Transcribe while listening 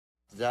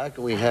Dark,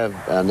 we have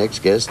our next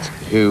guest,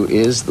 who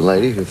is the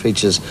lady who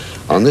features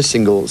on this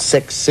single,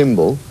 Sex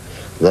Symbol,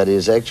 that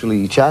is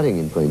actually charting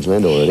in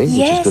Queensland already,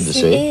 Yes, which is good to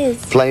see. it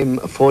is. Flame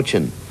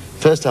Fortune.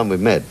 First time we've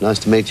met. Nice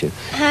to meet you.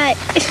 Hi.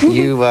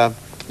 You, well,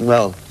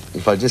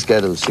 if I just go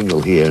to the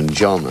single here, and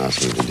John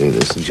asked me to do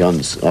this, and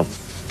John's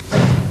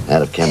off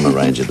out of camera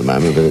range at the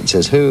moment, but it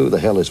says, who the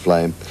hell is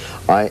Flame?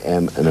 I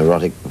am an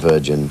erotic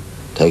virgin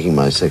taking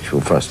my sexual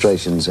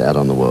frustrations out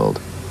on the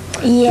world.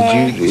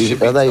 Yeah.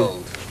 Are they...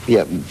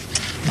 Yeah.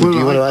 Well, Do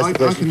you want to ask the I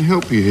question? can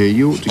help you here.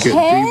 You ought to get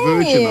Can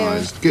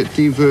de-virginised. Get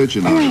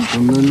de-virginised,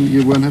 and then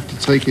you won't have to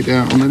take it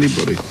out on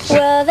anybody.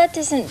 Well,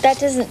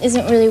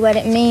 isn't really what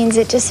it means.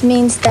 It just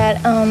means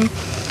that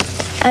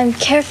I'm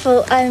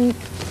careful. I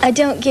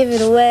don't give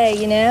it away.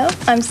 You know,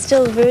 I'm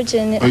still a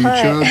virgin at Are you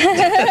heart. charged?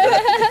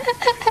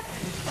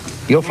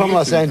 You're from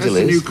Los Angeles.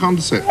 That's a new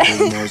concept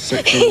in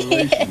sexual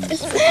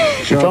relations.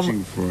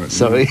 Charging for it.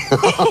 Sorry.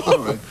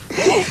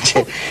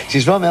 Sorry.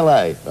 She's from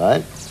LA,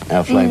 right?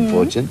 Our Flame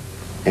Fortune.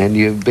 And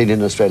you've been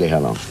in Australia how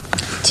long?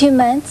 2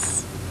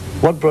 months.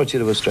 What brought you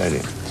to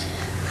Australia?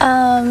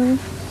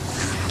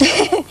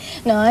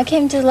 No, I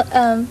came to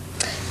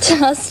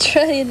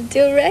Australia to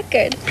do a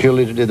record.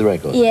 Purely to do the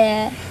record?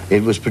 Yeah.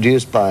 It was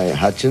produced by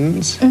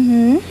Hutchins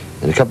and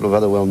a couple of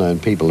other well-known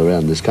people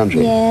around this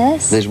country.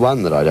 Yes. There's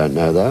one that I don't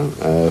know, though.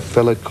 A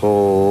fella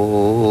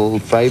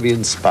called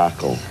Fabian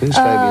Sparkle. Who's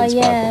Fabian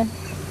Sparkle?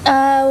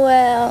 Yeah.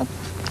 Well,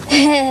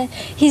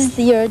 he's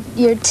your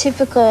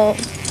typical,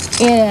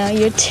 you know,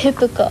 your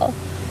typical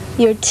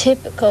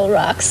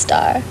rock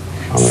star.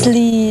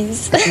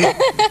 Sleaze.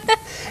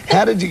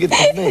 How did you get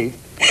to meet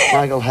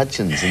Michael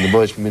Hutchins and the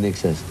Boys from In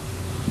Excess?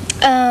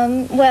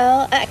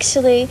 Well,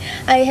 actually,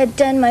 I had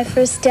done my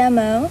first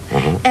demo,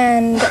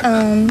 and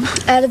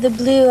out of the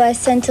blue, I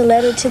sent a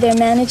letter to their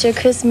manager,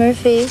 Chris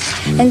Murphy,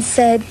 and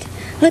said,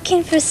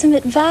 looking for some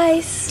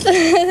advice.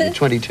 You're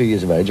 22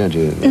 years of age, aren't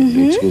you?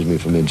 Excuse me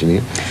for mentioning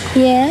it.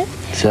 Yeah.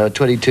 So at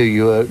 22,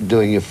 you were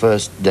doing your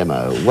first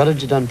demo. What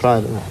had you done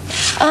prior to that?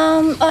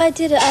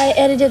 I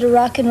edited a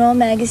rock and roll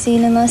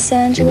magazine in Los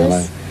Angeles. In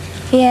LA?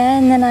 Yeah,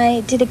 and then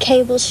I did a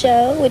cable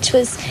show, which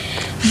was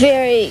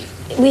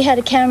we had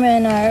a camera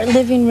in our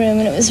living room,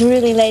 and it was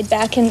really laid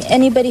back, and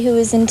anybody who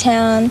was in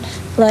town,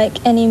 like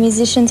any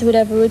musicians or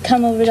whatever, would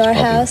come over to our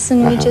house,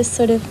 and we'd just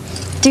sort of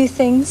do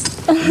things.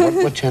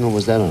 What channel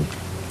was that on?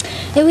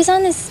 It was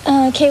on this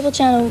cable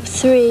channel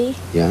 3.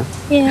 Yeah?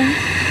 Yeah.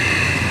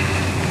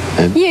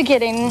 You're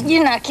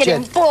not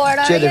getting Chet, bored,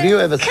 are Chet, you? have you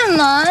ever Come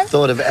on.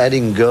 thought of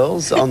adding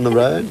girls on the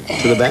road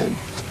to the band?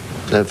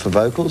 For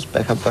vocals,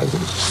 backup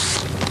vocals?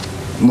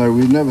 No,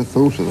 we've never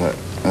thought of that,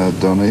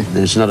 Donnie.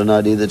 It's not an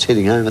idea that's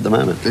hitting home at the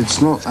moment.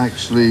 It's not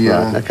actually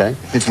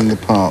hitting the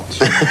parts.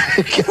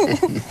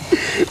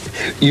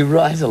 You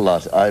write a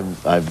lot,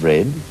 I've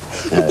read.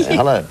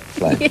 Hello,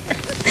 Flame.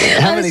 Yeah.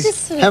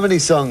 How many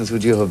songs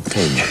would you have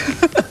penned?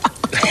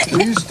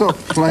 Will you stop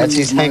playing That's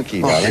his with my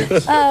hanky, pocket?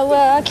 darling. Oh,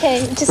 well,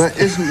 okay. That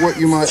isn't what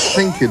you might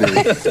think it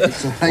is.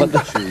 It's a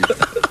handkerchief.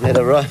 That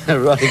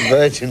erotic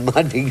virgin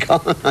might be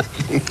gone, I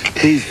think.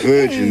 These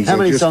virgins How are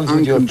many just songs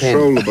would you have penned?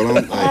 uncontrollable,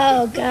 aren't they?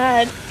 Oh,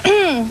 God.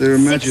 Their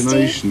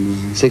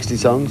imagination. 60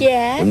 songs?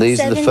 Yeah, And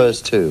these are the 70.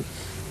 first two?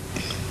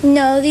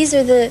 No, these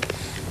are the...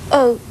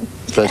 Oh,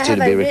 First two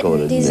to be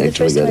recorded. These are and the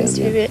first actually go ones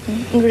to down, be written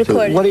and So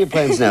recorded. what are your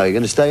plans now? Are you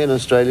going to stay in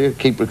Australia,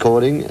 keep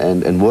recording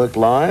and work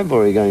live,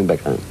 or are you going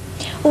back home?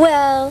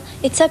 Well,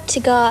 it's up to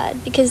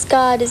God, because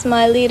God is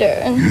my leader,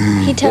 and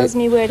He tells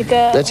me where to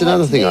go. That's and what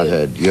another to thing do. I've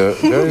heard. You're a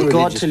very religious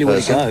God tell you where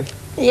to person.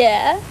 go.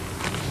 Yeah.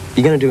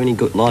 You going to do any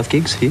good live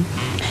gigs here?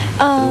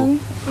 I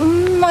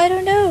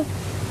don't know.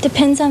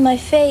 Depends on my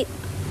fate.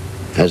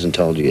 Hasn't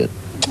told you yet.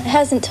 It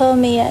hasn't told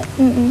me yet.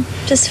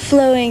 Just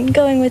flowing,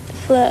 going with the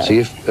flow. So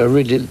you're a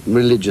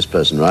religious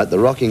person, right? The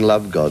Rocking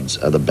Love Gods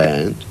are the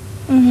band.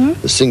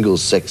 The single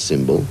Sex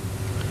Symbol.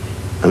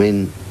 I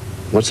mean,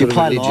 what Do you sort of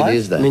play religion live?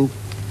 is that? I mean,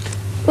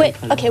 Wait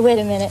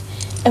a minute.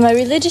 Am I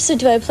religious or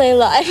do I play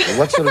live?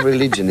 What sort of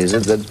religion is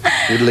it that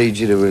would lead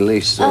you to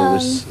release all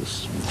this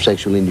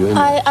sexual innuendo?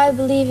 I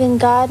believe in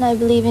God and I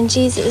believe in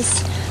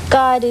Jesus.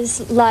 God is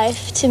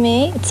life to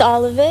me. It's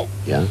all of it.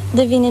 Yeah.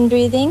 Living and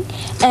breathing.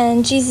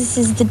 And Jesus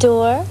is the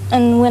door.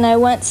 And when I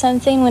want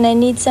something, when I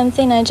need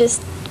something, I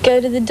just go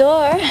to the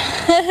door,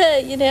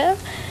 you know?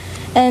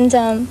 And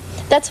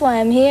that's why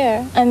I'm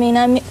here. I mean,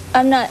 I'm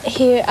not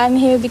here. I'm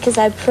here because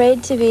I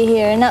prayed to be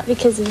here, not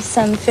because of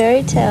some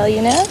fairy tale,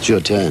 you know? It's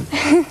your turn.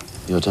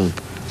 Your turn.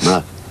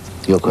 Mark,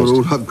 your Well, question.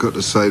 all I've got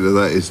to say to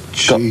that is,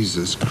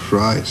 Jesus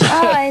Christ.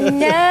 Oh, I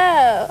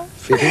know.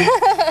 Fitting?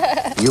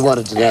 You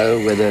wanted to know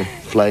whether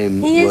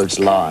Flame Yes, works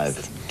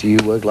live. Do you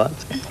work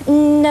live?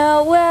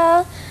 No,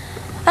 well,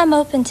 I'm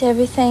open to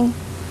everything.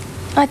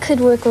 I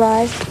could work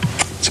live.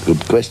 It's a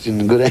good question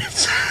and good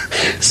answer.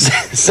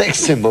 Sex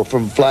Symbol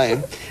from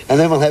Flame. And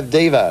then we'll have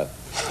Devo,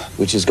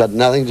 which has got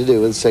nothing to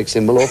do with Sex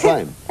Symbol or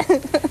Flame.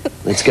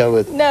 Let's go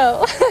with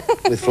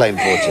Flame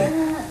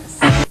Fortune.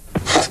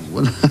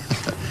 Well,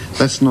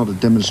 that's not a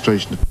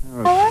demonstration of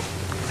power.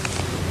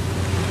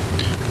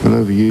 Well,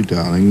 over you,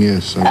 darling,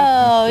 yes.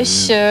 Oh,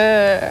 sure.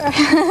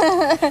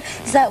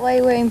 Is that why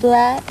you're wearing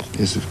black?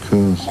 Yes, of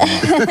course.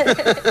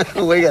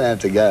 We're going to have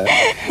to go.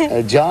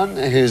 John,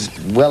 who's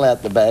well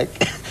out the back,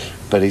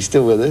 but he's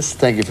still with us.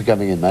 Thank you for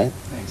coming in, mate.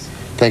 Thanks.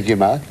 Thank you,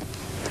 Mark.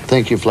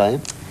 Thank you, Flame.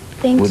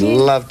 Thank Would you.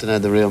 love to know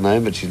the real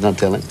name, but she's not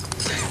telling.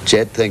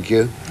 Jet, thank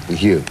you.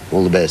 Hugh,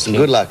 all the best. And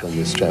good luck on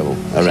this travel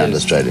around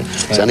Australia.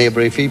 It's only a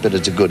briefie, but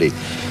it's a goodie.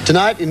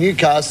 Tonight in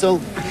Newcastle,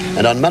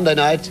 and on Monday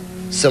night,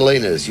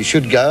 Selena's. You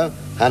should go.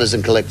 Hunters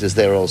and Collectors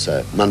there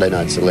also. Monday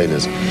night,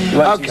 Selena's.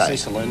 Okay. See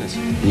Selena's.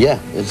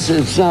 Yeah, it's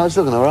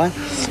looking all right.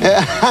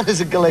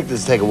 Hunters and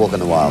Collectors take a walk on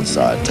the wild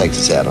side. Takes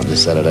us out on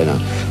this Saturday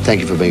night.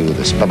 Thank you for being with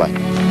us.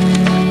 Bye-bye.